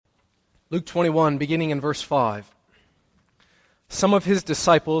Luke 21, beginning in verse 5. Some of his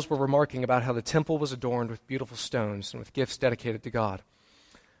disciples were remarking about how the temple was adorned with beautiful stones and with gifts dedicated to God.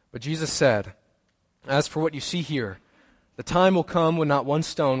 But Jesus said, "As for what you see here, the time will come when not one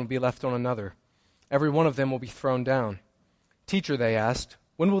stone will be left on another. Every one of them will be thrown down." "Teacher," they asked,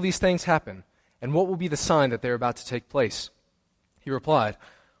 "when will these things happen? And what will be the sign that they are about to take place?" He replied,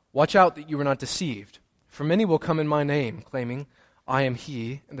 "Watch out that you are not deceived. For many will come in my name, claiming, 'I am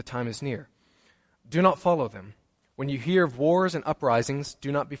he,' and the time is near. Do not follow them. When you hear of wars and uprisings,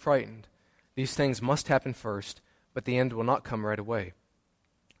 do not be frightened. These things must happen first, but the end will not come right away."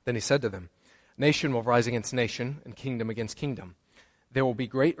 Then he said to them, "Nation will rise against nation, and kingdom against kingdom. There will be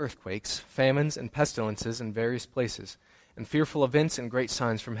great earthquakes, famines, and pestilences in various places, and fearful events and great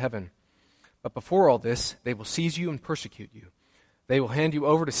signs from heaven. But before all this, they will seize you and persecute you. They will hand you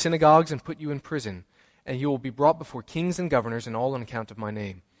over to synagogues and put you in prison, and you will be brought before kings and governors, and all on account of my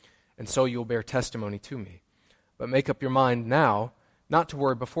name. And so you will bear testimony to me. But make up your mind now not to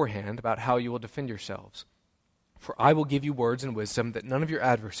worry beforehand about how you will defend yourselves. For I will give you words and wisdom that none of your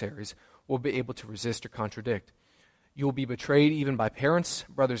adversaries will be able to resist or contradict. You will be betrayed even by parents,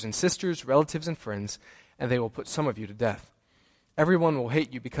 brothers and sisters, relatives and friends, and they will put some of you to death. Everyone will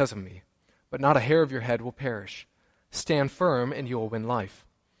hate you because of me, but not a hair of your head will perish. Stand firm, and you will win life.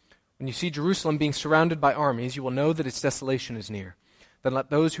 When you see Jerusalem being surrounded by armies, you will know that its desolation is near. Then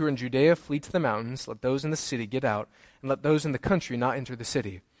let those who are in Judea flee to the mountains, let those in the city get out, and let those in the country not enter the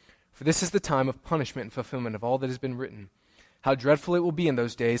city. For this is the time of punishment and fulfillment of all that has been written. How dreadful it will be in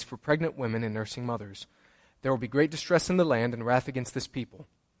those days for pregnant women and nursing mothers. There will be great distress in the land and wrath against this people.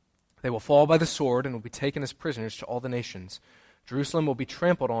 They will fall by the sword and will be taken as prisoners to all the nations. Jerusalem will be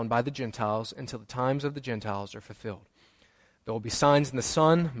trampled on by the Gentiles until the times of the Gentiles are fulfilled. There will be signs in the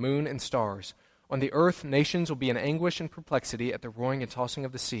sun, moon, and stars. On the earth, nations will be in anguish and perplexity at the roaring and tossing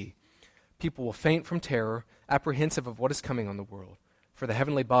of the sea. People will faint from terror, apprehensive of what is coming on the world, for the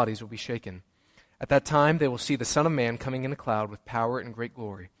heavenly bodies will be shaken. At that time they will see the Son of Man coming in a cloud with power and great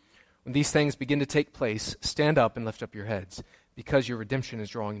glory. When these things begin to take place, stand up and lift up your heads, because your redemption is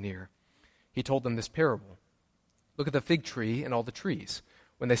drawing near." He told them this parable. "Look at the fig tree and all the trees.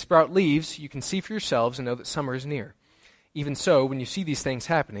 When they sprout leaves, you can see for yourselves and know that summer is near. Even so, when you see these things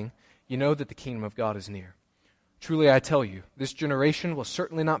happening, you know that the kingdom of God is near. Truly I tell you, this generation will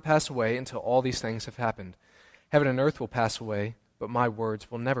certainly not pass away until all these things have happened. Heaven and earth will pass away, but my words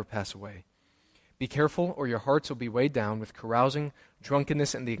will never pass away. Be careful, or your hearts will be weighed down with carousing,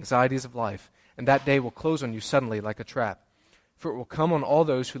 drunkenness, and the anxieties of life, and that day will close on you suddenly like a trap. For it will come on all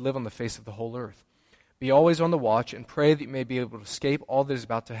those who live on the face of the whole earth. Be always on the watch, and pray that you may be able to escape all that is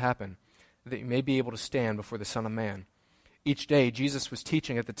about to happen, that you may be able to stand before the Son of Man." Each day Jesus was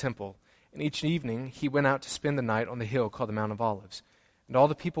teaching at the temple, and each evening he went out to spend the night on the hill called the Mount of Olives. And all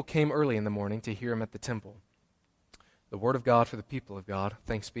the people came early in the morning to hear him at the temple. The word of God for the people of God.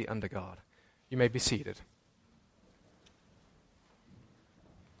 Thanks be unto God. You may be seated.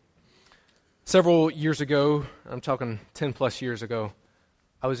 Several years ago, I'm talking 10 plus years ago,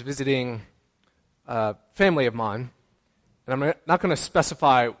 I was visiting a family of mine, and I'm not going to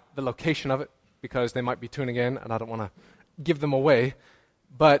specify the location of it because they might be tuning in, and I don't want to give them away.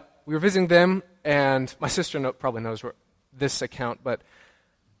 But we were visiting them, and my sister probably knows this account, but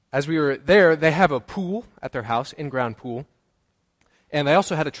as we were there, they have a pool at their house, in-ground pool, and they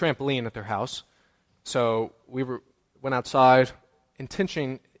also had a trampoline at their house. So we went outside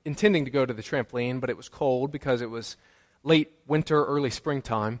intending to go to the trampoline, but it was cold because it was late winter, early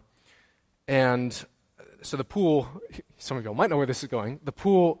springtime. And so the pool, some of y'all might know where this is going, the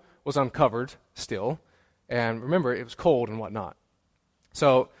pool was uncovered still, and remember, it was cold and whatnot.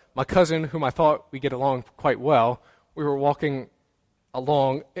 So my cousin, whom I thought we get along quite well, we were walking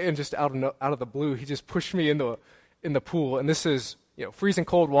along, and just out of the blue, he just pushed me in the pool, and this is freezing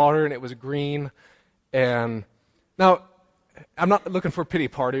cold water, and it was green. And now, I'm not looking for a pity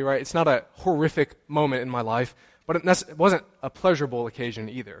party, right? It's not a horrific moment in my life, but it wasn't a pleasurable occasion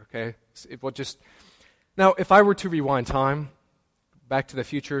either, okay? It was just... Now, if I were to rewind time, Back to the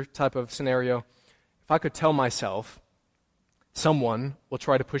Future type of scenario, if I could tell myself, someone will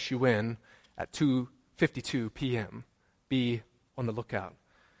try to push you in at 2:52 p.m., be on the lookout,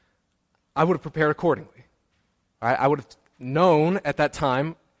 I would have prepared accordingly. Right? I would have known at that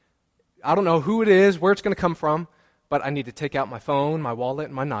time, I don't know who it is, where it's going to come from, but I need to take out my phone, my wallet,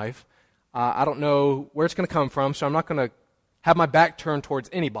 and my knife. I don't know where it's going to come from, so I'm not going to have my back turned towards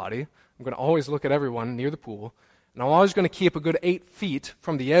anybody. I'm going to always look at everyone near the pool. And I'm always going to keep a good 8 feet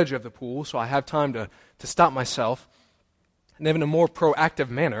from the edge of the pool so I have time to stop myself. And then in a more proactive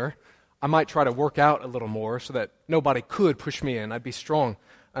manner, I might try to work out a little more so that nobody could push me in. I'd be strong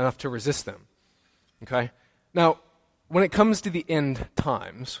enough to resist them. Okay? Now, when it comes to the end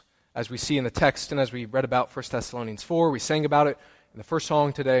times, as we see in the text and as we read about 1 Thessalonians 4, we sang about it in the first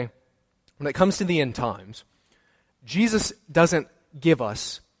song today. When it comes to the end times, Jesus doesn't give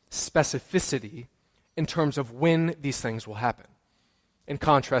us specificity in terms of when these things will happen. In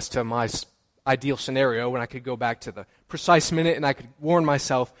contrast to my ideal scenario when I could go back to the precise minute and I could warn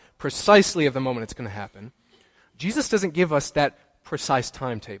myself precisely of the moment it's going to happen, Jesus doesn't give us that precise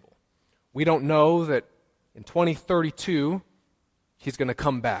timetable. We don't know that in 2032 he's going to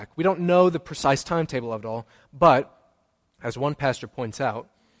come back. We don't know the precise timetable of it all, but as one pastor points out,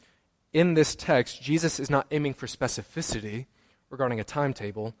 in this text, Jesus is not aiming for specificity regarding a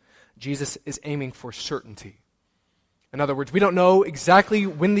timetable. Jesus is aiming for certainty. In other words, we don't know exactly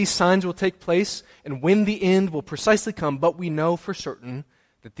when these signs will take place and when the end will precisely come, but we know for certain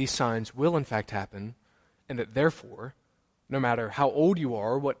that these signs will in fact happen, and that therefore, no matter how old you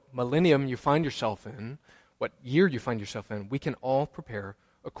are, what millennium you find yourself in, what year you find yourself in, we can all prepare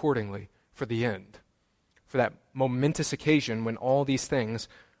accordingly for the end, for that momentous occasion when all these things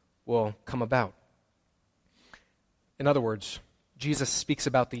will come about. In other words, Jesus speaks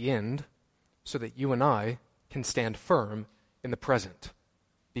about the end so that you and I can stand firm in the present,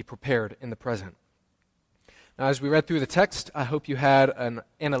 be prepared in the present. Now, as we read through the text, I hope you had an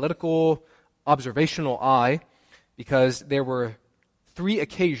analytical, observational eye, because there were 3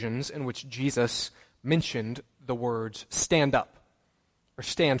 occasions in which Jesus mentioned the words stand up or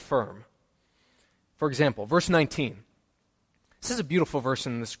stand firm. For example, verse 19. This is a beautiful verse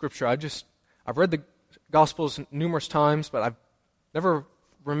in the scripture. I've read the Gospels numerous times, but I've never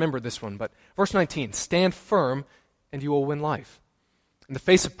remembered this one. But verse 19, stand firm and you will win life. In the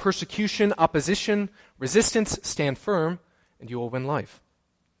face of persecution, opposition, resistance, stand firm and you will win life.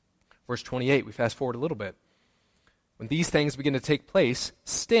 Verse 28, we fast forward a little bit. When these things begin to take place,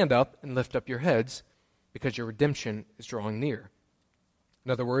 stand up and lift up your heads, because your redemption is drawing near.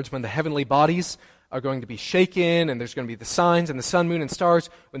 In other words, when the heavenly bodies are going to be shaken and there's going to be the signs and the sun, moon, and stars,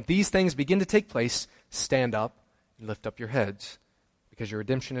 when these things begin to take place, stand up and lift up your heads, because your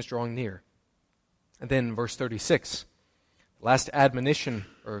redemption is drawing near. And then verse 36, the last admonition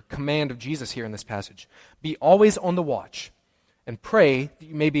or command of Jesus here in this passage. Be always on the watch and pray that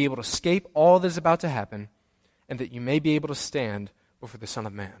you may be able to escape all that is about to happen and that you may be able to stand before the Son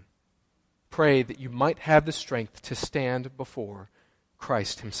of Man. Pray that you might have the strength to stand before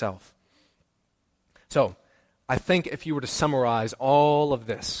Christ himself. So, I think if you were to summarize all of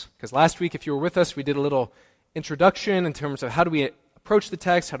this, because last week, if you were with us, we did a little introduction in terms of how do we approach the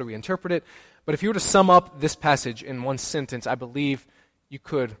text, how do we interpret it. But if you were to sum up this passage in one sentence, I believe you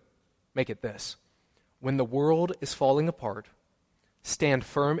could make it this. When the world is falling apart, stand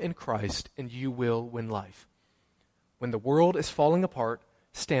firm in Christ and you will win life. When the world is falling apart,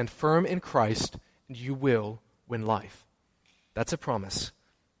 stand firm in Christ and you will win life. That's a promise.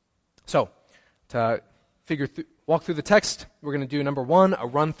 So, to walk through the text, we're going to do, number 1, a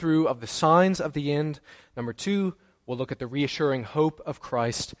run-through of the signs of the end. Number 2, we'll look at the reassuring hope of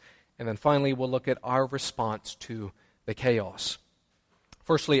Christ. And then finally, we'll look at our response to the chaos.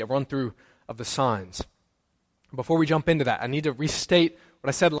 Firstly, a run-through of the signs. Before we jump into that, I need to restate what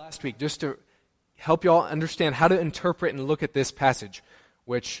I said last week, just to help you all understand how to interpret and look at this passage,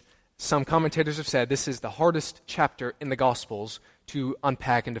 which some commentators have said this is the hardest chapter in the Gospels to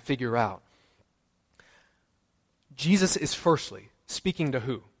unpack and to figure out. Jesus is firstly speaking to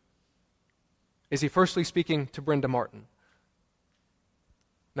who? Is he firstly speaking to Brenda Martin?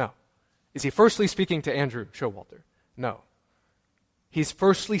 No. Is he firstly speaking to Andrew Showalter? No. He's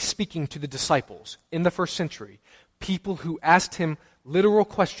firstly speaking to the disciples in the first century, people who asked him literal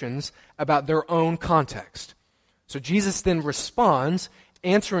questions about their own context. So Jesus then responds,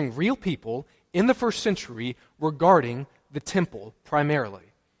 answering real people in the first century regarding the temple primarily.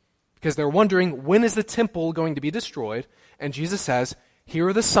 Because they're wondering, when is the temple going to be destroyed? And Jesus says, here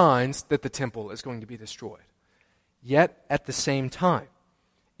are the signs that the temple is going to be destroyed. Yet, at the same time,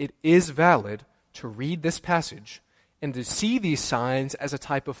 it is valid to read this passage and to see these signs as a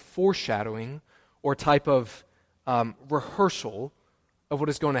type of foreshadowing or type of rehearsal of what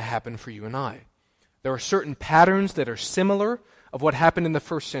is going to happen for you and I. There are certain patterns that are similar of what happened in the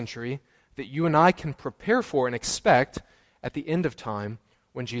first century that you and I can prepare for and expect at the end of time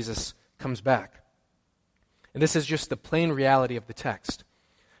when Jesus comes back. And this is just the plain reality of the text.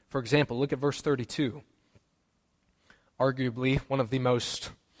 For example, look at verse 32. Arguably one of the most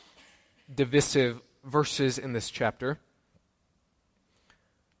divisive verses in this chapter.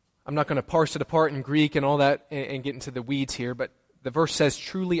 I'm not going to parse it apart in Greek and all that and get into the weeds here, but the verse says,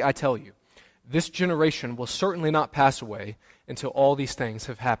 truly I tell you, this generation will certainly not pass away until all these things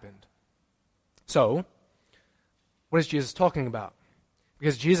have happened. So, what is Jesus talking about?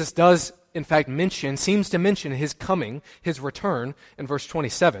 Because Jesus does, in fact, seems to mention his coming, his return in verse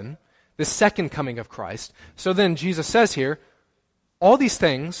 27, the second coming of Christ. So then Jesus says here, all these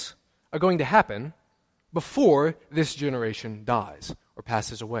things are going to happen before this generation dies or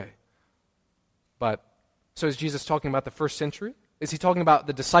passes away. But, so is Jesus talking about the first century? Is he talking about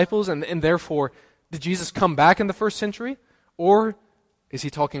the disciples and therefore, did Jesus come back in the first century? Or is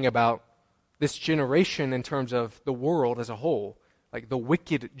he talking about this generation in terms of the world as a whole, like the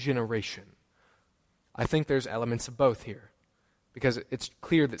wicked generation? I think there's elements of both here, because it's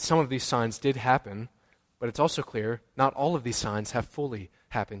clear that some of these signs did happen, but it's also clear not all of these signs have fully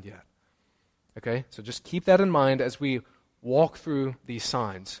happened yet. Okay, so just keep that in mind as we walk through these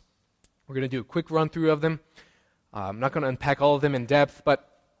signs. We're going to do a quick run through of them. I'm not going to unpack all of them in depth, but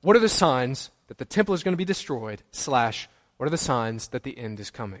what are the signs that the temple is going to be destroyed, / what are the signs that the end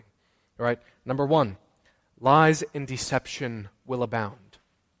is coming? All right, number 1, lies and deception will abound.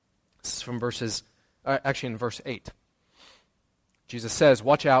 This is from in verse 8. Jesus says,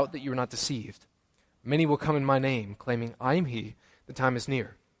 watch out that you are not deceived. Many will come in my name, claiming, I am he, the time is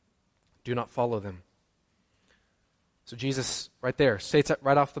near. Do not follow them. So Jesus, right there, states that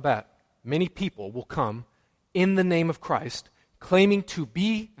right off the bat. Many people will come in the name of Christ, claiming to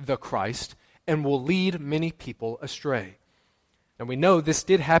be the Christ, and will lead many people astray. And we know this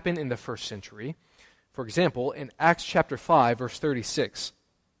did happen in the first century. For example, in Acts chapter 5, verse 36,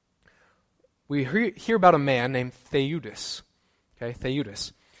 we hear about a man named Theudas. Okay,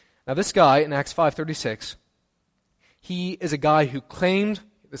 Theudas. Now this guy in Acts 5:36, he is a guy who claimed,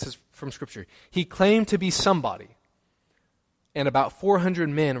 this is from Scripture, he claimed to be somebody, and about 400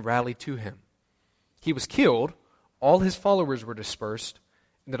 men rallied to him. He was killed, all his followers were dispersed,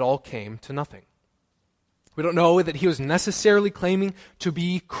 and it all came to nothing. We don't know that he was necessarily claiming to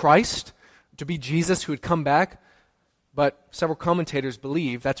be Christ, to be Jesus who had come back, but several commentators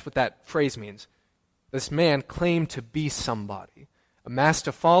believe that's what that phrase means. This man claimed to be somebody, amassed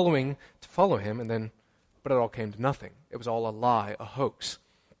a following to follow him, but it all came to nothing. It was all a lie, a hoax.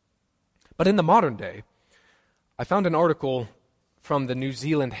 But in the modern day, I found an article from the New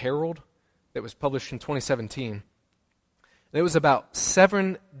Zealand Herald that was published in 2017. And it was about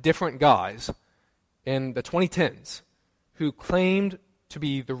 7 different guys in the 2010s who claimed to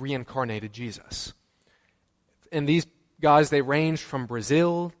be the reincarnated Jesus. And these guys, they ranged from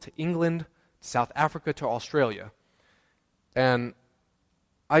Brazil to England, South Africa to Australia. And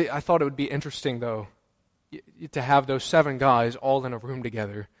I thought it would be interesting, though, to have those 7 guys all in a room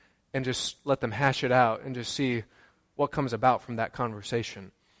together and just let them hash it out and just see what comes about from that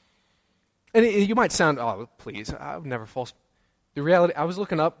conversation. And you might sound, oh, please, I would never false. The reality, I was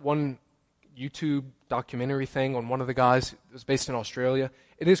looking up one YouTube documentary thing on one of the guys. It was based in Australia.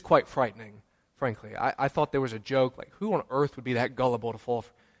 It is quite frightening, frankly. I thought there was a joke, like, who on earth would be that gullible to fall?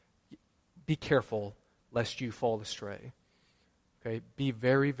 Be careful lest you fall astray. Okay, be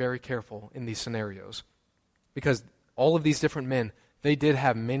very, very careful in these scenarios. Because all of these different men, they did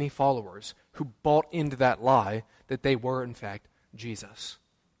have many followers who bought into that lie that they were, in fact, Jesus.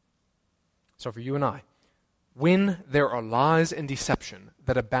 So for you and I, when there are lies and deception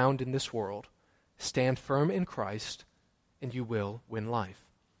that abound in this world, stand firm in Christ, and you will win life.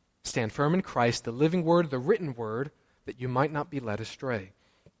 Stand firm in Christ, the living word, the written word, that you might not be led astray.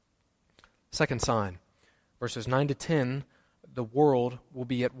 Second sign, verses 9 to 10, the world will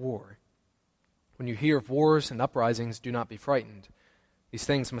be at war. When you hear of wars and uprisings, do not be frightened. These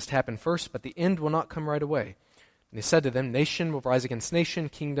things must happen first, but the end will not come right away. And he said to them, nation will rise against nation,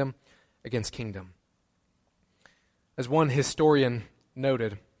 kingdom against kingdom. As one historian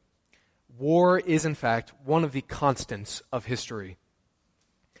noted, war is in fact one of the constants of history.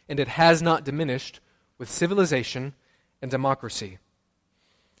 And it has not diminished with civilization and democracy.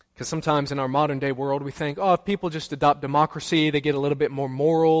 Because sometimes in our modern day world we think, if people just adopt democracy, they get a little bit more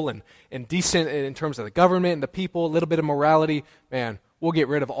moral and decent in terms of the government and the people, a little bit of morality, man, we'll get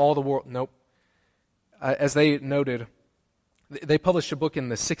rid of all the world. Nope. As they noted, they published a book in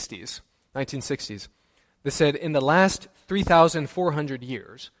the 1960s, that said, in the last 3,400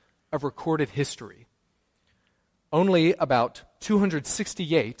 years of recorded history, only about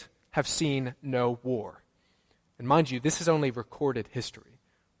 268 have seen no war. And mind you, this is only recorded history.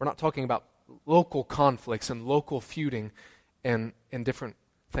 We're not talking about local conflicts and local feuding and different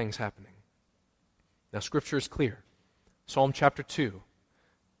things happening. Now, Scripture is clear. Psalm chapter 2,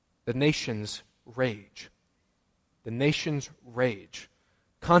 the nations rage. The nations rage.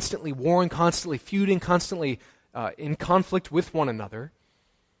 Constantly warring, constantly feuding, constantly in conflict with one another.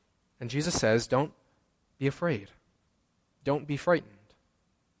 And Jesus says, don't be afraid. don't be frightened.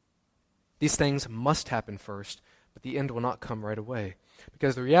 These things must happen first, but the end will not come right away.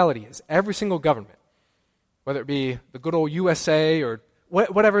 Because the reality is, every single government, whether it be the good old USA or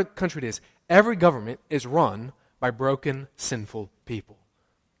whatever country it is, every government is run by broken, sinful people.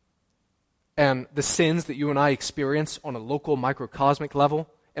 And the sins that you and I experience on a local microcosmic level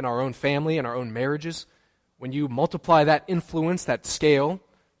in our own family and our own marriages, when you multiply that influence, that scale,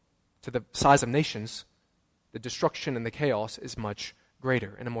 to the size of nations, the destruction and the chaos is much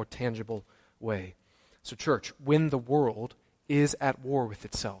greater in a more tangible way. So church, when the world is at war with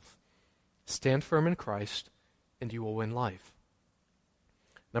itself, stand firm in Christ and you will win life.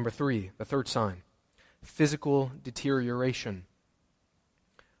 Number 3, the third sign, physical deterioration.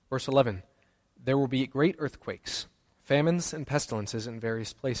 Verse 11, there will be great earthquakes, famines and pestilences in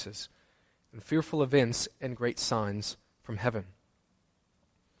various places, and fearful events and great signs from heaven.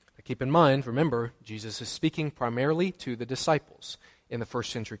 Now keep in mind, remember, Jesus is speaking primarily to the disciples in the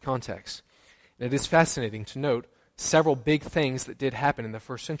first century context. And it is fascinating to note several big things that did happen in the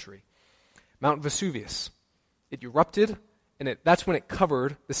first century. Mount Vesuvius, it erupted, and that's when it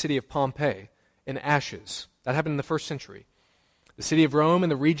covered the city of Pompeii in ashes. That happened in the first century. The city of Rome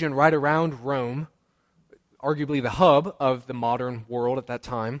and the region right around Rome, arguably the hub of the modern world at that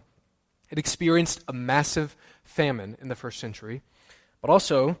time, it experienced a massive famine in the first century. But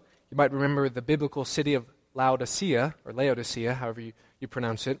also, you might remember the biblical city of Laodicea, or Laodicea, however you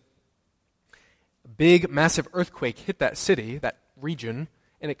pronounce it. A big, massive earthquake hit that city, that region,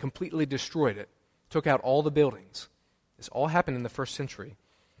 and it completely destroyed it. Took out all the buildings. This all happened in the first century.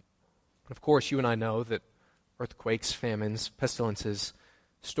 And of course, you and I know that earthquakes, famines, pestilences,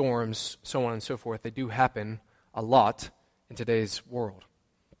 storms, so on and so forth, they do happen a lot in today's world.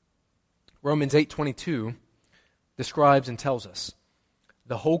 Romans 8:22 describes and tells us,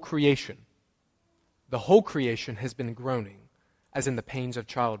 the whole creation has been groaning, as in the pains of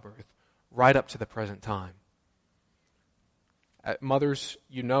childbirth, right up to the present time. Mothers,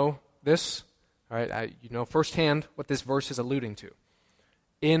 you know this, all right? You know firsthand what this verse is alluding to.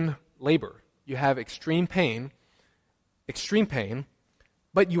 In labor, you have extreme pain,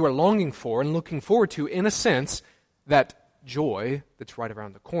 but you are longing for and looking forward to, in a sense, that joy that's right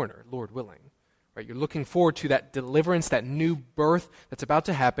around the corner, Lord willing. Right? You're looking forward to that deliverance, that new birth that's about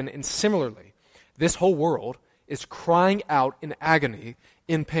to happen, and similarly, this whole world is crying out in agony,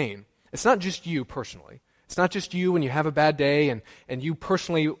 in pain. It's not just you personally. It's not just you when you have a bad day and you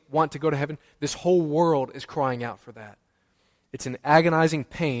personally want to go to heaven. This whole world is crying out for that. It's an agonizing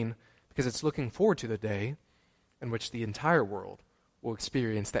pain because it's looking forward to the day in which the entire world will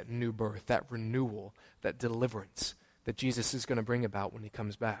experience that new birth, that renewal, that deliverance that Jesus is going to bring about when he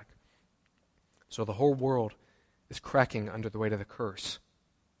comes back. So the whole world is cracking under the weight of the curse.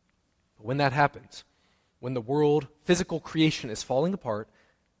 But when that happens, when the world, physical creation is falling apart,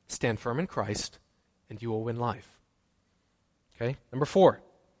 stand firm in Christ and you will win life. Okay? Number 4,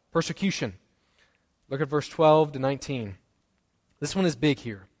 persecution. Look at verse 12 to 19. This one is big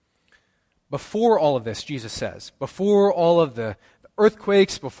here. Before all of this, Jesus says, before all of the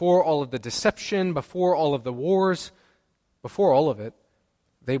earthquakes, before all of the deception, before all of the wars, before all of it,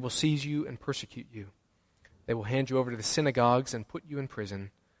 they will seize you and persecute you. They will hand you over to the synagogues and put you in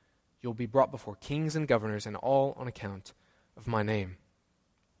prison. You'll be brought before kings and governors, and all on account of my name.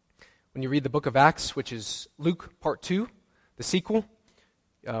 When you read the book of Acts, which is Luke part 2, the sequel,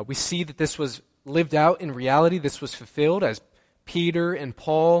 we see that this was lived out in reality. This was fulfilled as Peter and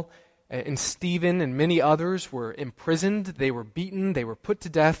Paul and Stephen and many others were imprisoned. They were beaten. They were put to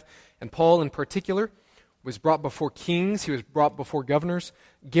death. And Paul in particular was brought before kings. He was brought before governors,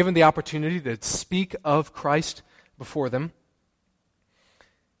 given the opportunity to speak of Christ before them.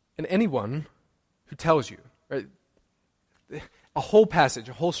 And anyone who tells you, right, a whole passage,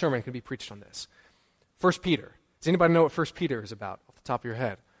 a whole sermon can be preached on this. 1 Peter. Does anybody know what 1 Peter is about off the top of your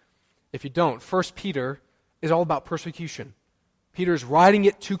head? If you don't, 1 Peter is all about persecution. Peter's writing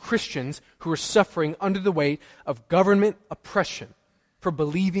it to Christians who are suffering under the weight of government oppression for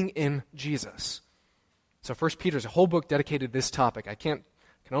believing in Jesus. So 1 Peter is a whole book dedicated to this topic. I can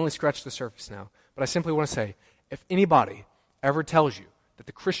only scratch the surface now. But I simply want to say, if anybody ever tells you that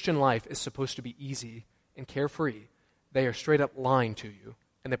the Christian life is supposed to be easy and carefree, they are straight up lying to you,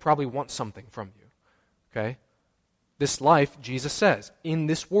 and they probably want something from you. Okay? This life, Jesus says, in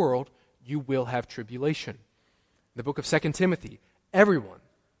this world, you will have tribulation. In the book of 2 Timothy, everyone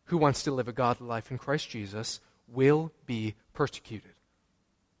who wants to live a godly life in Christ Jesus will be persecuted.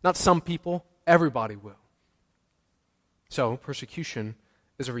 Not some people, everybody will. So, persecution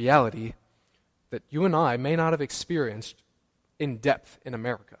is a reality that you and I may not have experienced in depth in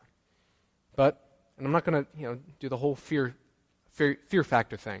America. But and I'm not going to do the whole fear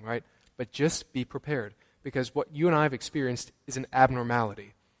factor thing, right? But just be prepared, because what you and I have experienced is an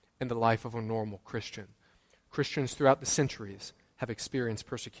abnormality in the life of a normal Christian. Christians throughout the centuries have experienced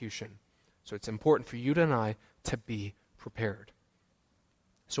persecution. So it's important for you and I to be prepared.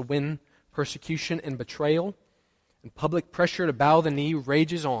 So when persecution and betrayal and public pressure to bow the knee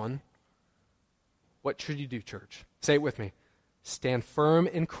rages on, what should you do, church? Say it with me. Stand firm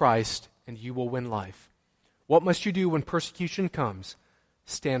in Christ, and you will win life. What must you do when persecution comes?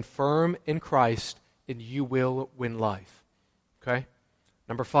 Stand firm in Christ, and you will win life. Okay?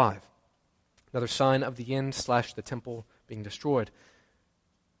 Number 5. Another sign of the end / the temple being destroyed.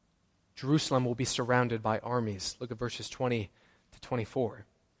 Jerusalem will be surrounded by armies. Look at verses 20 to 24.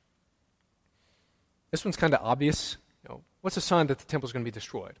 This one's kind of obvious. What's a sign that the temple is going to be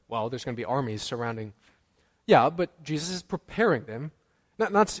destroyed? Well, there's going to be armies surrounding. Yeah, but Jesus is preparing them.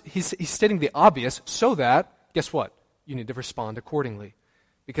 He's stating the obvious so that, guess what? You need to respond accordingly.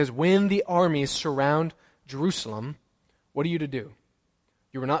 Because when the armies surround Jerusalem, what are you to do?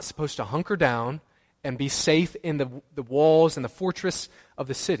 You are not supposed to hunker down and be safe in the walls and the fortress of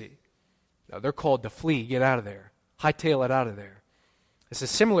the city. No, they're called to flee, get out of there. Hightail it out of there. This is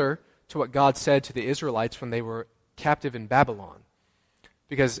similar to what God said to the Israelites when they were captive in Babylon.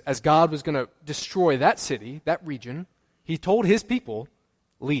 Because as God was going to destroy that city, that region, he told his people,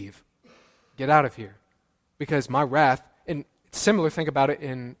 leave. Get out of here. Because my wrath, and similar, think about it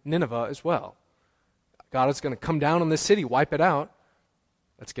in Nineveh as well. God is going to come down on this city, wipe it out.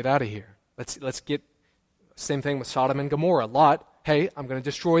 Let's get out of here. Let's get, same thing with Sodom and Gomorrah. Lot, hey, I'm going to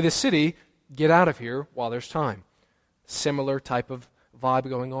destroy this city. Get out of here while there's time. Similar type of vibe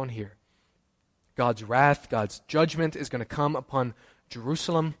going on here. God's wrath, God's judgment is going to come upon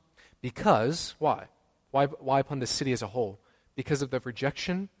Jerusalem because, why? Why upon the city as a whole? Because of the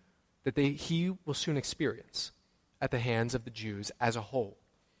rejection that he will soon experience at the hands of the Jews as a whole.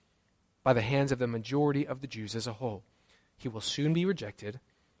 By the hands of the majority of the Jews as a whole. He will soon be rejected.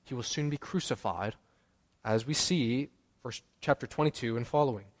 He will soon be crucified, as we see chapter 22 and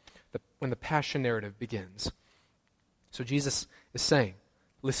following, when the Passion narrative begins. So Jesus is saying,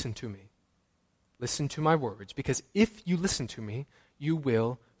 listen to me. Listen to my words, because if you listen to me, you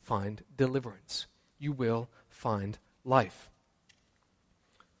will find deliverance. You will find life.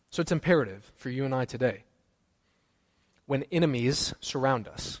 So it's imperative for you and I today. When enemies surround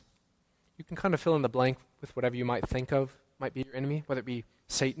us, you can kind of fill in the blank with whatever you might think of might be your enemy, whether it be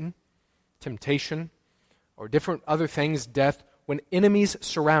Satan, temptation, or different other things, death. When enemies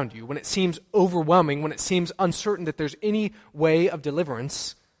surround you, when it seems overwhelming, when it seems uncertain that there's any way of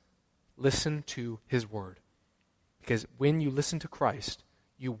deliverance, listen to his word. Because when you listen to Christ,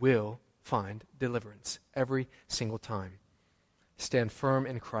 you will find deliverance every single time. Stand firm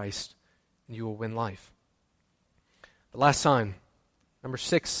in Christ, and you will win life. The last sign, number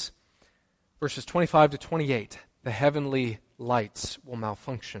 6, verses 25 to 28. The heavenly lights will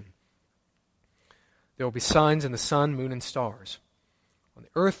malfunction. There will be signs in the sun, moon, and stars. On the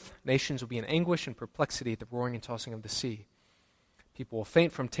earth, nations will be in anguish and perplexity at the roaring and tossing of the sea. People will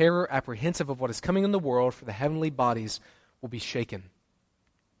faint from terror, apprehensive of what is coming in the world, for the heavenly bodies will be shaken.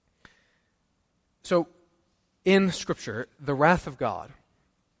 So, in Scripture, the wrath of God,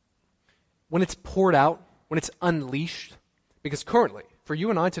 when it's poured out, when it's unleashed, because currently, for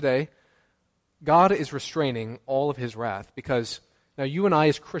you and I today, God is restraining all of his wrath, because now you and I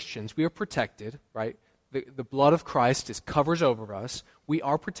as Christians, we are protected, right? The blood of Christ covers over us. We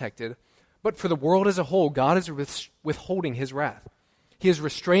are protected. But for the world as a whole, God is withholding his wrath. He is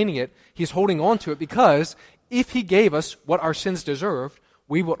restraining it. He is holding on to it because if he gave us what our sins deserved,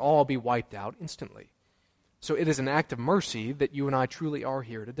 we would all be wiped out instantly. So it is an act of mercy that you and I truly are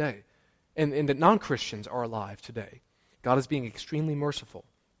here today, and that non-Christians are alive today. God is being extremely merciful.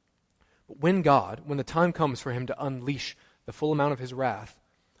 But when the time comes for him to unleash the full amount of his wrath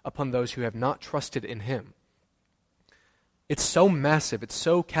upon those who have not trusted in him, it's so massive, it's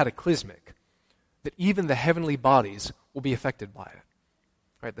so cataclysmic, that even the heavenly bodies will be affected by it.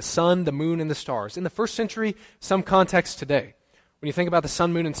 Right? The sun, the moon, and the stars. In the first century, some context today, when you think about the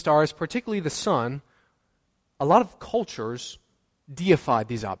sun, moon, and stars, particularly the sun, a lot of cultures deified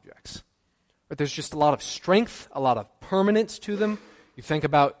these objects. But there's just a lot of strength, a lot of permanence to them. You think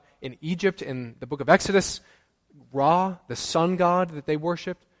about in Egypt, in the book of Exodus, Ra, the sun god that they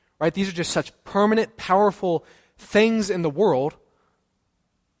worshipped, right? These are just such permanent, powerful things in the world.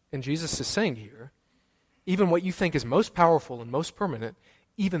 And Jesus is saying here, even what you think is most powerful and most permanent,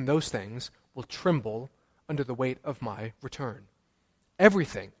 even those things will tremble under the weight of my return.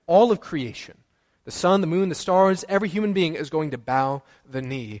 Everything, all of creation, the sun, the moon, the stars, every human being is going to bow the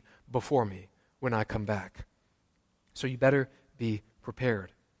knee before me when I come back. So you better be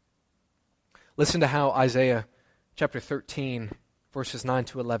prepared. Listen to how Isaiah chapter 13, verses 9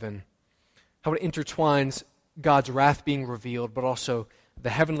 to 11, how it intertwines God's wrath being revealed, but also the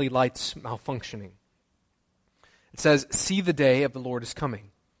heavenly lights malfunctioning. It says, "See, the day of the Lord is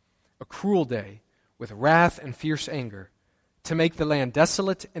coming, a cruel day, with wrath and fierce anger, to make the land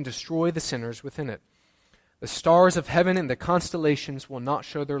desolate and destroy the sinners within it. The stars of heaven and the constellations will not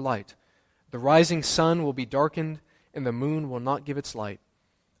show their light. The rising sun will be darkened, and the moon will not give its light.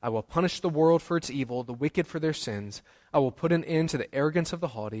 I will punish the world for its evil, the wicked for their sins. I will put an end to the arrogance of the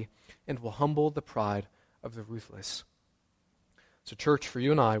haughty, and will humble the pride of the ruthless." So, church, for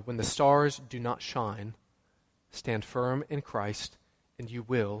you and I, when the stars do not shine, stand firm in Christ, and you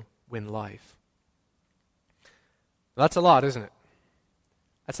will win life. That's a lot, isn't it?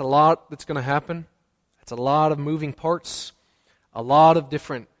 That's a lot that's going to happen. That's a lot of moving parts, a lot of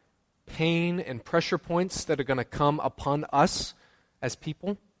different pain and pressure points that are going to come upon us as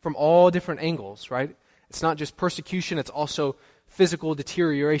people from all different angles, right? It's not just persecution, it's also physical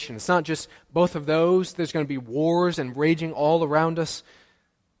deterioration. It's not just both of those. There's going to be wars and raging all around us,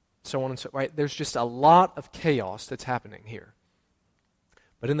 so on and so on, right? There's just a lot of chaos that's happening here.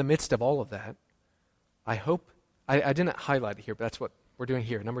 But in the midst of all of that, I hope, I didn't highlight it here, but that's what we're doing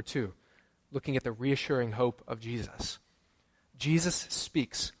here. Number 2, looking at the reassuring hope of Jesus. Jesus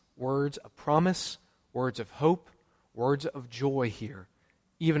speaks words of promise, words of hope, words of joy here,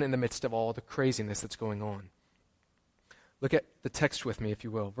 even in the midst of all the craziness that's going on. Look at the text with me, if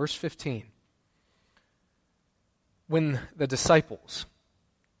you will. Verse 15. When the disciples,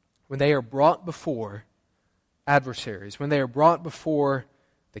 when they are brought before adversaries, when they are brought before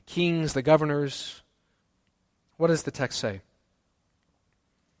the kings, the governors, what does the text say?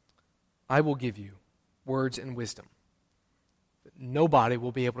 "I will give you words and wisdom that nobody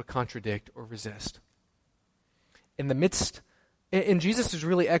will be able to contradict or resist." In the midst, and Jesus is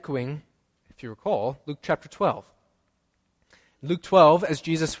really echoing, if you recall, Luke chapter 12. Luke 12, as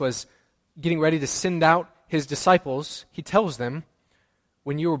Jesus was getting ready to send out his disciples, he tells them,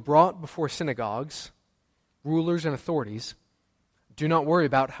 when you are brought before synagogues, rulers and authorities, do not worry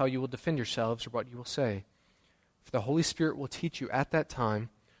about how you will defend yourselves or what you will say. For the Holy Spirit will teach you at that time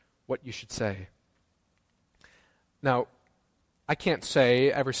what you should say. Now, I can't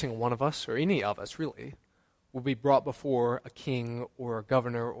say every single one of us, or any of us really, will be brought before a king or a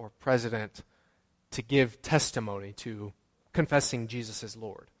governor or president to give testimony to confessing Jesus as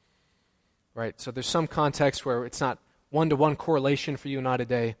Lord. Right? So there's some context where it's not one-to-one correlation for you and I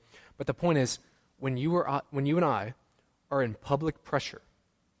today, but the point is, when you and I are in public pressure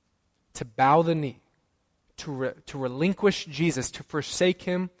to bow the knee, to relinquish Jesus, to forsake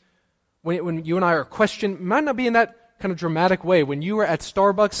him, when you and I are questioned, it might not be in that kind of dramatic way. When you were at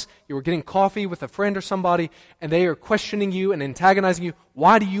Starbucks, you were getting coffee with a friend or somebody, and they are questioning you and antagonizing you,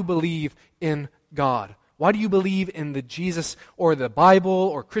 why do you believe in God? Why do you believe in the Jesus or the Bible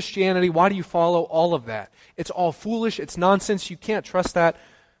or Christianity? Why do you follow all of that? It's all foolish. It's nonsense. You can't trust that.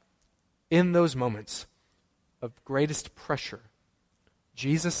 In those moments of greatest pressure,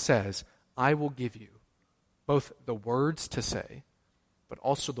 Jesus says, "I will give you both the words to say, but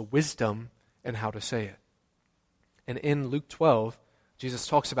also the wisdom and how to say it." And in Luke 12, Jesus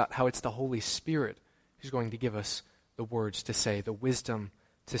talks about how it's the Holy Spirit who's going to give us the words to say, the wisdom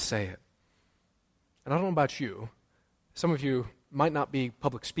to say it. And I don't know about you, some of you might not be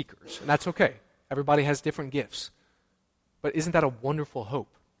public speakers, and that's okay. Everybody has different gifts. But isn't that a wonderful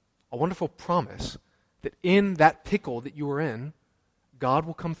hope, a wonderful promise that in that pickle that you are in, God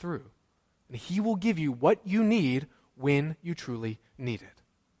will come through, and he will give you what you need when you truly need it.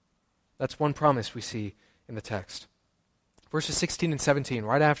 That's one promise we see in the text. Verses 16 and 17,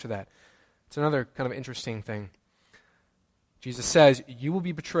 right after that, it's another kind of interesting thing. Jesus says, "You will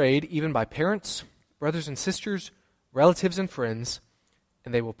be betrayed even by parents, brothers and sisters, relatives and friends,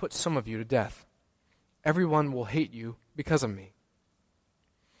 and they will put some of you to death. Everyone will hate you because of me."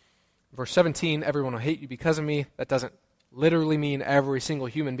 Verse 17, everyone will hate you because of me. That doesn't literally mean every single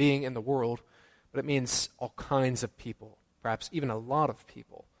human being in the world, but it means all kinds of people, perhaps even a lot of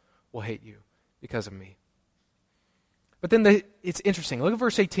people, will hate you because of me. But then it's interesting. Look at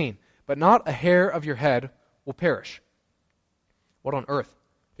verse 18. "But not a hair of your head will perish." What on earth?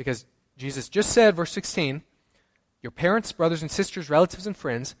 Because Jesus just said, verse 16, your parents, brothers and sisters, relatives and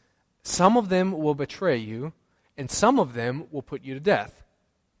friends, some of them will betray you, and some of them will put you to death.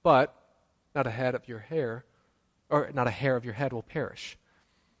 But not a head of your hair, or not a hair of your head will perish.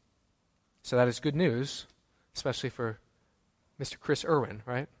 So that is good news, especially for Mr. Chris Irwin,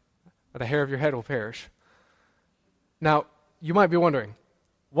 right? Not a hair of your head will perish. Now, you might be wondering,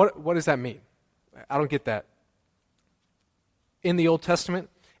 what does that mean? I don't get that. In the Old Testament,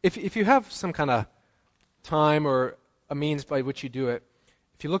 if you have some kind of time or a means by which you do it,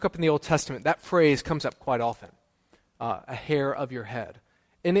 if you look up in the Old Testament, that phrase comes up quite often, a hair of your head.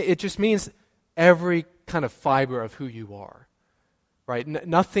 And it just means every kind of fiber of who you are, right?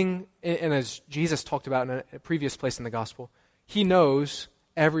 Nothing, and as Jesus talked about in a previous place in the gospel, he knows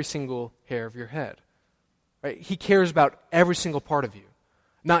every single hair of your head, right? He cares about every single part of you,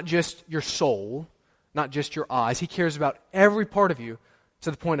 not just your soul, not just your eyes. He cares about every part of you to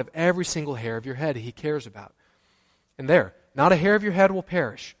the point of every single hair of your head he cares about. And there, not a hair of your head will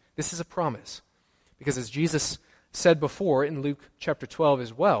perish. This is a promise. Because as Jesus said before in Luke chapter 12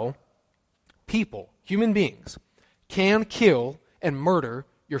 as well, people, human beings, can kill and murder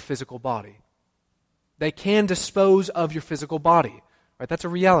your physical body. They can dispose of your physical body. Right? That's a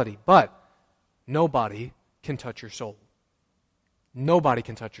reality. But nobody can touch your soul. Nobody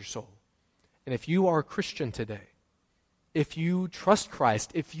can touch your soul. And if you are a Christian today, if you trust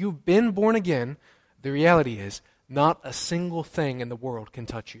Christ, if you've been born again, the reality is not a single thing in the world can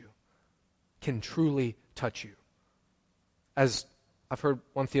touch you, can truly touch you. As I've heard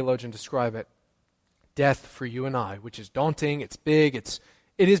one theologian describe it, death for you and I, which is daunting, it's big, it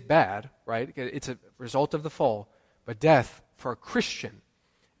is bad, right? It's a result of the fall. But death for a Christian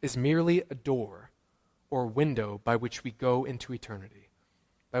is merely a door or a window by which we go into eternity,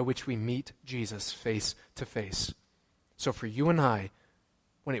 by which we meet Jesus face to face. So for you and I,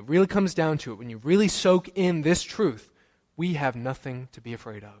 when it really comes down to it, when you really soak in this truth, we have nothing to be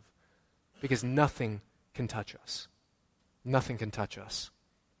afraid of because nothing can touch us. Nothing can touch us.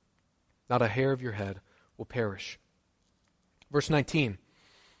 Not a hair of your head will perish. Verse 19.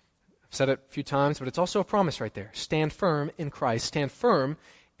 I've said it a few times, but it's also a promise right there. Stand firm in Christ. Stand firm,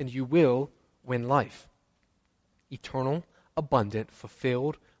 and you will win life. Eternal, abundant,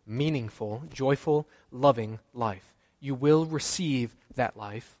 fulfilled, meaningful, joyful, loving life. You will receive that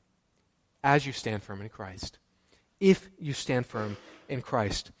life as you stand firm in Christ. If you stand firm in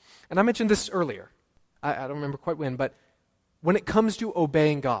Christ. And I mentioned this earlier. I don't remember quite when, but when it comes to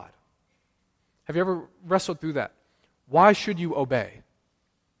obeying God, have you ever wrestled through that? Why should you obey?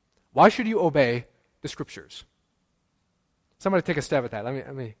 Why should you obey the Scriptures? Somebody take a stab at that.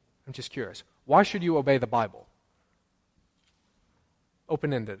 I'm just curious. Why should you obey the Bible?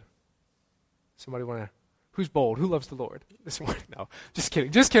 Open-ended. Somebody want to... Who's bold? Who loves the Lord this morning? No, just kidding.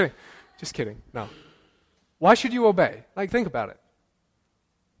 Just kidding. Just kidding. No. Why should you obey? Think about it.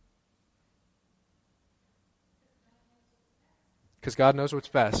 Because God knows what's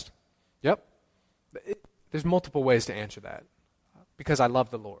best. Yep. There's multiple ways to answer that. Because I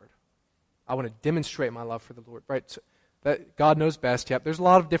love the Lord. I want to demonstrate my love for the Lord. Right? So that God knows best. Yep. There's a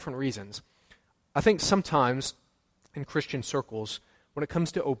lot of different reasons. I think sometimes in Christian circles, when it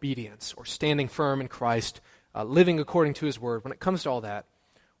comes to obedience or standing firm in Christ, living according to His Word, when it comes to all that,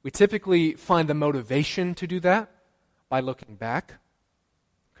 we typically find the motivation to do that by looking back.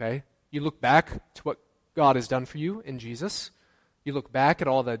 Okay? You look back to what God has done for you in Jesus. You look back at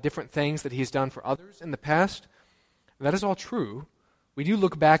all the different things that He's done for others in the past. And that is all true. We do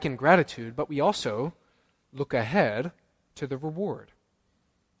look back in gratitude, but we also look ahead to the reward.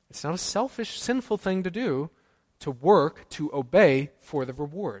 It's not a selfish, sinful thing to do, to work, to obey for the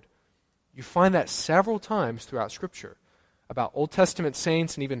reward. You find that several times throughout Scripture. About Old Testament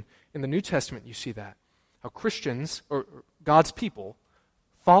saints, and even in the New Testament you see that. How Christians, or God's people,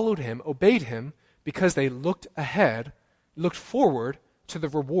 followed Him, obeyed Him, because they looked ahead, looked forward to the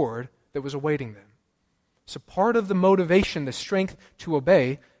reward that was awaiting them. So part of the motivation, the strength to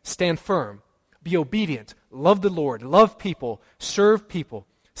obey, stand firm, be obedient, love the Lord, love people, serve people,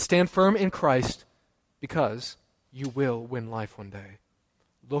 stand firm in Christ, because you will win life one day.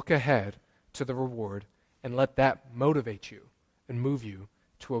 Look ahead to the reward and let that motivate you and move you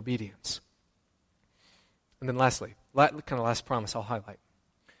to obedience. And then lastly, last promise I'll highlight.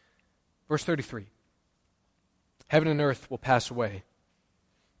 Verse 33. Heaven and earth will pass away,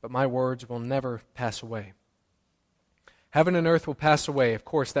 but my words will never pass away. Heaven and earth will pass away. Of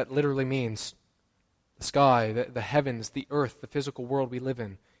course, that literally means the sky, the heavens, the earth, the physical world we live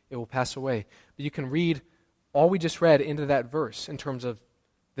in. It will pass away. But you can read all we just read into that verse in terms of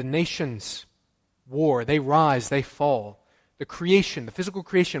the nations' war. They rise, they fall. The creation, the physical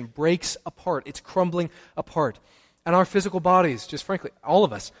creation breaks apart. It's crumbling apart. And our physical bodies, just frankly, all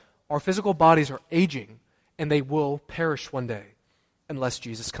of us, our physical bodies are aging, and they will perish one day unless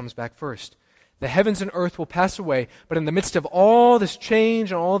Jesus comes back first. The heavens and earth will pass away, but in the midst of all this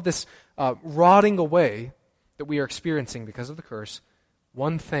change and all of this rotting away that we are experiencing because of the curse,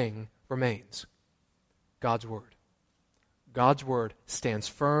 one thing remains: God's Word. God's Word stands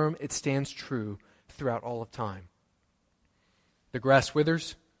firm, it stands true, throughout all of time. The grass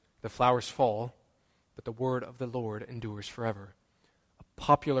withers, the flowers fall, but the word of the Lord endures forever. A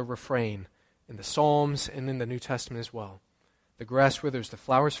popular refrain in the Psalms and in the New Testament as well. The grass withers, the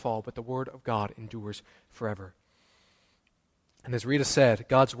flowers fall, but the word of God endures forever. And as Rita said,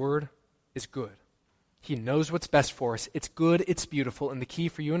 God's word is good. He knows what's best for us. It's good, it's beautiful, and the key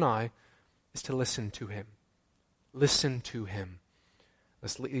for you and I is to listen to him. Listen to him.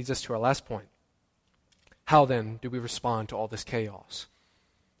 This leads us to our last point. How then do we respond to all this chaos?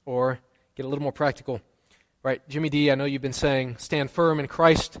 Or get a little more practical. Right, Jimmy D, I know you've been saying, stand firm in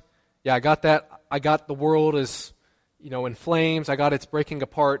Christ. Yeah, I got that. I got the world is, in flames. I got it's breaking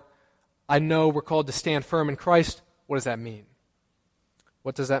apart. I know we're called to stand firm in Christ. What does that mean?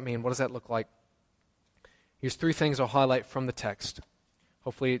 What does that mean? What does that look like? Here's 3 things I'll highlight from the text.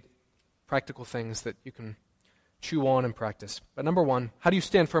 Hopefully, practical things that you can chew on and practice. But number 1, how do you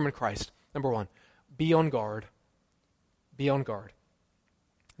stand firm in Christ? Number 1, be on guard. Be on guard.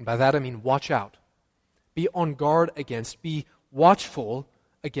 And by that I mean watch out. Be on guard against, be watchful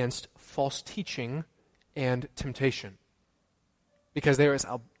against false teaching and temptation. Because there is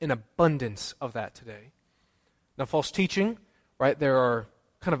an abundance of that today. Now, false teaching, right, there are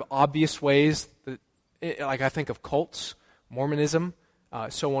kind of obvious ways, that, like I think of cults, Mormonism,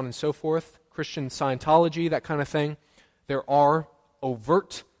 so on and so forth, Christian Scientology, that kind of thing. There are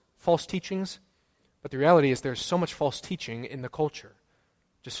overt false teachings, but the reality is there's so much false teaching in the culture.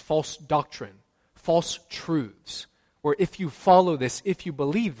 Just false doctrine, false truths, where if you follow this, if you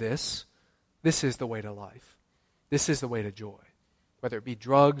believe this, this is the way to life. This is the way to joy. Whether it be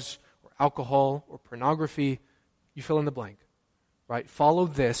drugs or alcohol or pornography, you fill in the blank. Right? Follow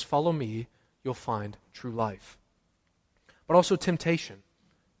this, follow me, you'll find true life. But also temptation.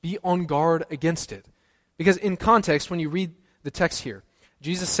 Be on guard against it. Because in context, when you read the text here,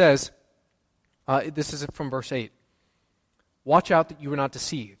 Jesus says, this is from verse 8, watch out that you are not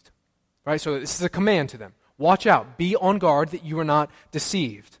deceived. Right? So this is a command to them. Watch out. Be on guard that you are not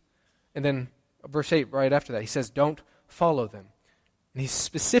deceived. And then verse 8, right after that, he says, don't follow them. And he's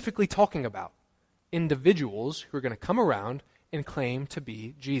specifically talking about individuals who are going to come around and claim to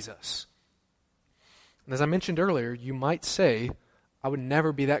be Jesus. And as I mentioned earlier, you might say, I would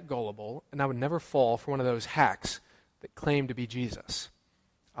never be that gullible, and I would never fall for one of those hacks that claim to be Jesus.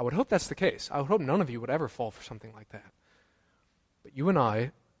 I would hope that's the case. I would hope none of you would ever fall for something like that. But you and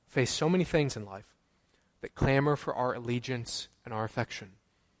I face so many things in life that clamor for our allegiance and our affection.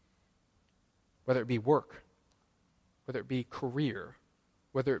 Whether it be work, whether it be career,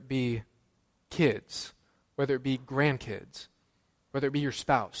 whether it be kids, whether it be grandkids, whether it be your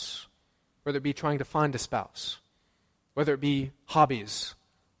spouse, whether it be trying to find a spouse, whether it be hobbies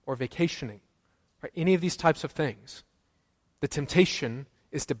or vacationing, right? Any of these types of things. The temptation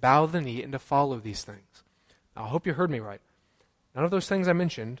is to bow the knee and to follow these things. Now, I hope you heard me right. None of those things I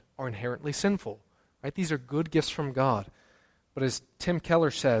mentioned are inherently sinful. Right? These are good gifts from God. But as Tim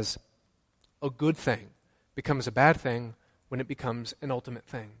Keller says, a good thing becomes a bad thing when it becomes an ultimate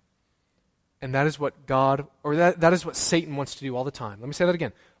thing. And that is what God, or that is what Satan wants to do all the time. Let me say that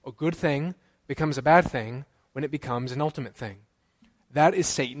again. A good thing becomes a bad thing when it becomes an ultimate thing. That is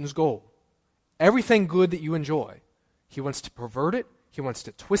Satan's goal. Everything good that you enjoy, he wants to pervert it, he wants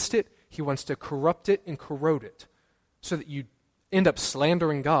to twist it, he wants to corrupt it and corrode it so that you end up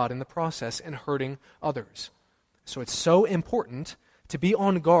slandering God in the process and hurting others. So it's so important to be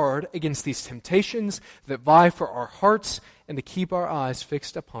on guard against these temptations that vie for our hearts and to keep our eyes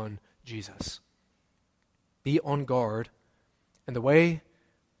fixed upon Jesus. Be on guard. And the way,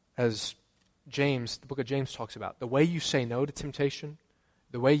 as James, the book of James talks about, the way you say no to temptation,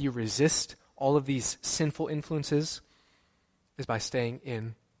 the way you resist all of these sinful influences is by staying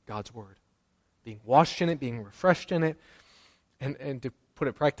in God's Word. Being washed in it, being refreshed in it, and to put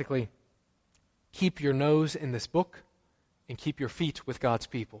it practically, keep your nose in this book and keep your feet with God's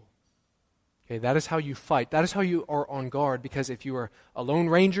people. Okay, that is how you fight. That is how you are on guard, because if you are a lone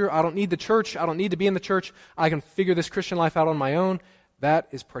ranger, I don't need the church, I don't need to be in the church, I can figure this Christian life out on my own, that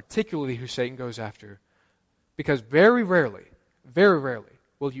is particularly who Satan goes after. Because very rarely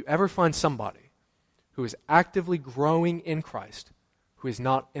will you ever find somebody who is actively growing in Christ who is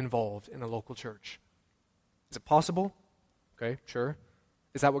not involved in a local church. Is it possible? Okay, sure.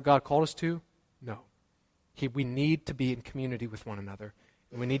 Is that what God called us to? No. We need to be in community with one another,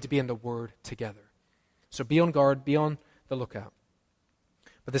 and we need to be in the Word together. So be on guard, be on the lookout.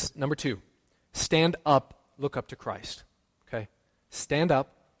 But this, number 2, stand up, look up to Christ. Okay? Stand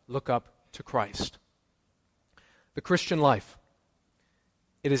up, look up to Christ. The Christian life,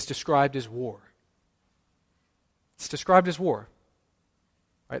 it is described as war. It's described as war.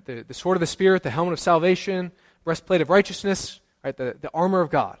 right? The sword of the Spirit, the helmet of salvation, breastplate of righteousness, right? The armor of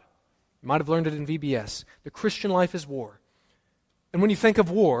God. You might have learned it in VBS. The Christian life is war. And when you think of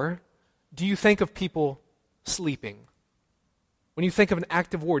war, do you think of people sleeping? When you think of an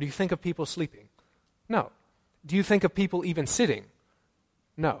active war, do you think of people sleeping? No. Do you think of people even sitting?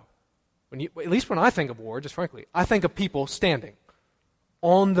 No. At least when I think of war, just frankly, I think of people standing,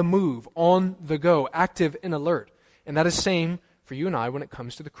 on the move, on the go, active and alert. And that is same for you and I when it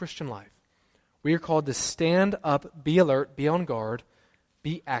comes to the Christian life. We are called to stand up, be alert, be on guard,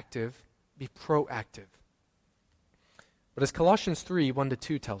 be active, be proactive. But as Colossians 3,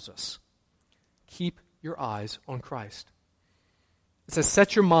 1-2 tells us, keep your eyes on Christ. It says,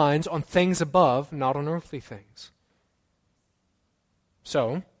 set your minds on things above, not on earthly things.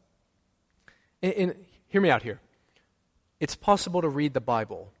 So, hear me out here. It's possible to read the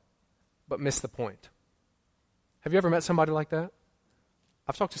Bible, but miss the point. Have you ever met somebody like that?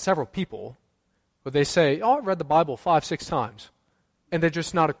 I've talked to several people where they say, oh, I've read the Bible 5-6 times. And they're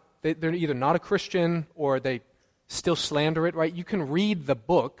just they're either not a Christian or they still slander it, right? You can read the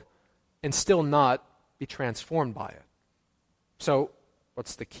book and still not be transformed by it. So,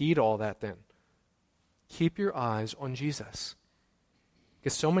 what's the key to all that then? Keep your eyes on Jesus.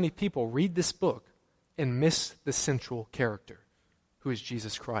 Because so many people read this book and miss the central character, who is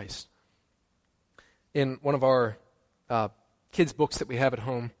Jesus Christ. In one of our kids' books that we have at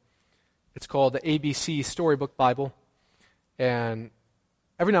home, it's called the ABC Storybook Bible. And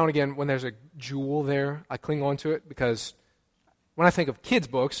every now and again, when there's a jewel there, I cling on to it because when I think of kids'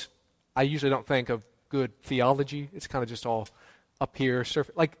 books, I usually don't think of good theology. It's kind of just all up here.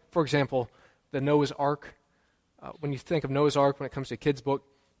 Like, for example, the Noah's Ark. When you think of Noah's Ark, when it comes to a kid's book,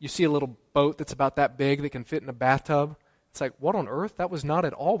 you see a little boat that's about that big that can fit in a bathtub. It's like, what on earth? That was not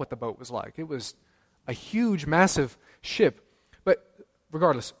at all what the boat was like. It was a huge, massive ship. But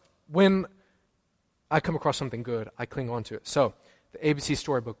regardless, when I come across something good, I cling on to it. So, the ABC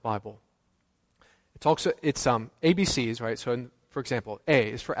Storybook Bible. It's ABCs, right? So, for example,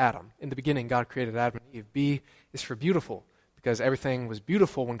 A is for Adam. In the beginning, God created Adam and Eve. B is for beautiful, because everything was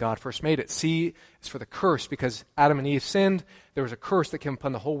beautiful when God first made it. C is for the curse, because Adam and Eve sinned. There was a curse that came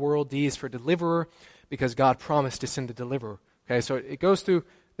upon the whole world. D is for deliverer, because God promised to send a deliverer. Okay, so it goes through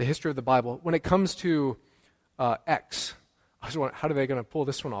the history of the Bible. When it comes to X, I was wondering, how are they going to pull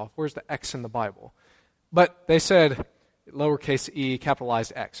this one off? Where's the X in the Bible? But they said lowercase e,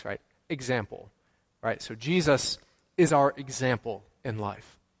 capitalized X, right? Example, right? So Jesus is our example in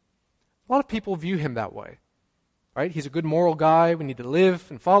life. A lot of people view him that way. Right? He's a good moral guy. We need to live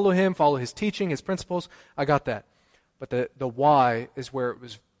and follow him, follow his teaching, his principles. I got that. But the why is where it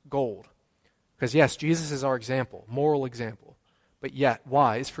was gold. Because yes, Jesus is our example, moral example. But yet,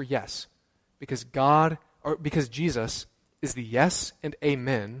 why is for yes. Because Jesus is the yes and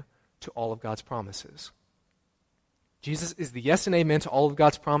amen to all of God's promises. Jesus is the yes and amen to all of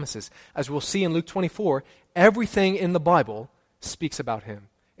God's promises. As we'll see in Luke 24, everything in the Bible speaks about him.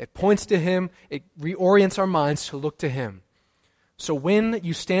 It points to him. It reorients our minds to look to him. So when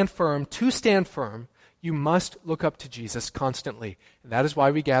you stand firm, you must look up to Jesus constantly. And that is why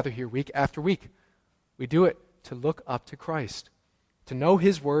we gather here week after week. We do it to look up to Christ, to know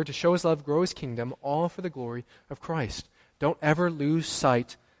his word, to show his love, grow his kingdom, all for the glory of Christ. Don't ever lose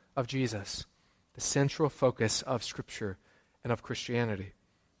sight of Jesus, the central focus of Scripture and of Christianity.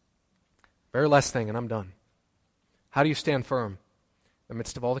 Very last thing, and I'm done. How do you stand firm in the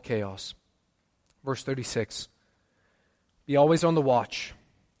midst of all the chaos? Verse 36, be always on the watch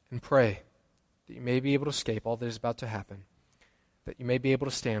and pray that you may be able to escape all that is about to happen, that you may be able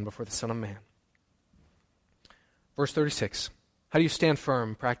to stand before the Son of Man. Verse 36, how do you stand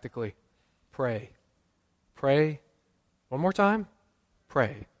firm practically? Pray. Pray. One more time.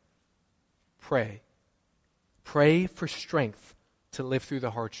 Pray. Pray. Pray for strength to live through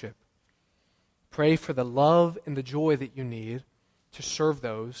the hardship. Pray for the love and the joy that you need to serve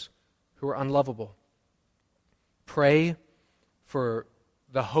those who are unlovable. Pray for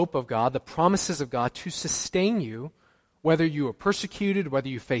the hope of God, the promises of God to sustain you, whether you are persecuted, whether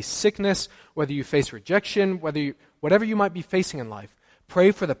you face sickness, whether you face rejection, whatever you might be facing in life.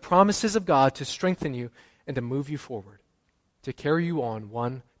 Pray for the promises of God to strengthen you and to move you forward, to carry you on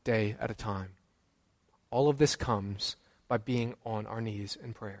one day at a time. All of this comes by being on our knees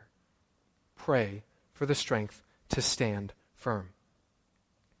in prayer. Pray for the strength to stand firm.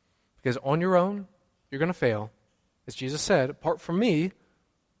 Because on your own, you're going to fail. As Jesus said, apart from me,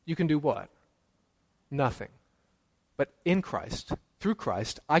 you can do what? Nothing. But in Christ, through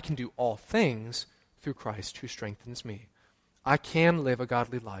Christ, I can do all things through Christ who strengthens me. I can live a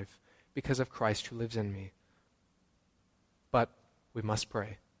godly life because of Christ who lives in me. But we must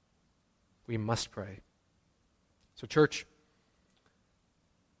pray. we must pray. So, church,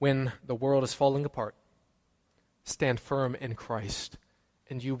 when the world is falling apart, stand firm in Christ,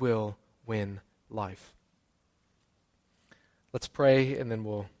 and you will win life. Let's pray, and then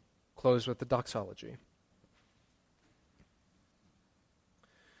we'll close with the doxology.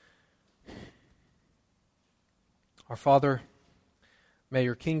 Our Father, may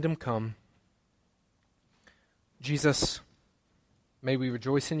your kingdom come. Jesus, may we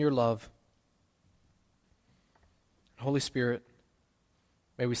rejoice in your love. Holy Spirit,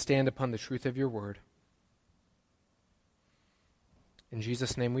 may we stand upon the truth of your word. In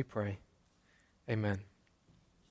Jesus' name we pray. Amen.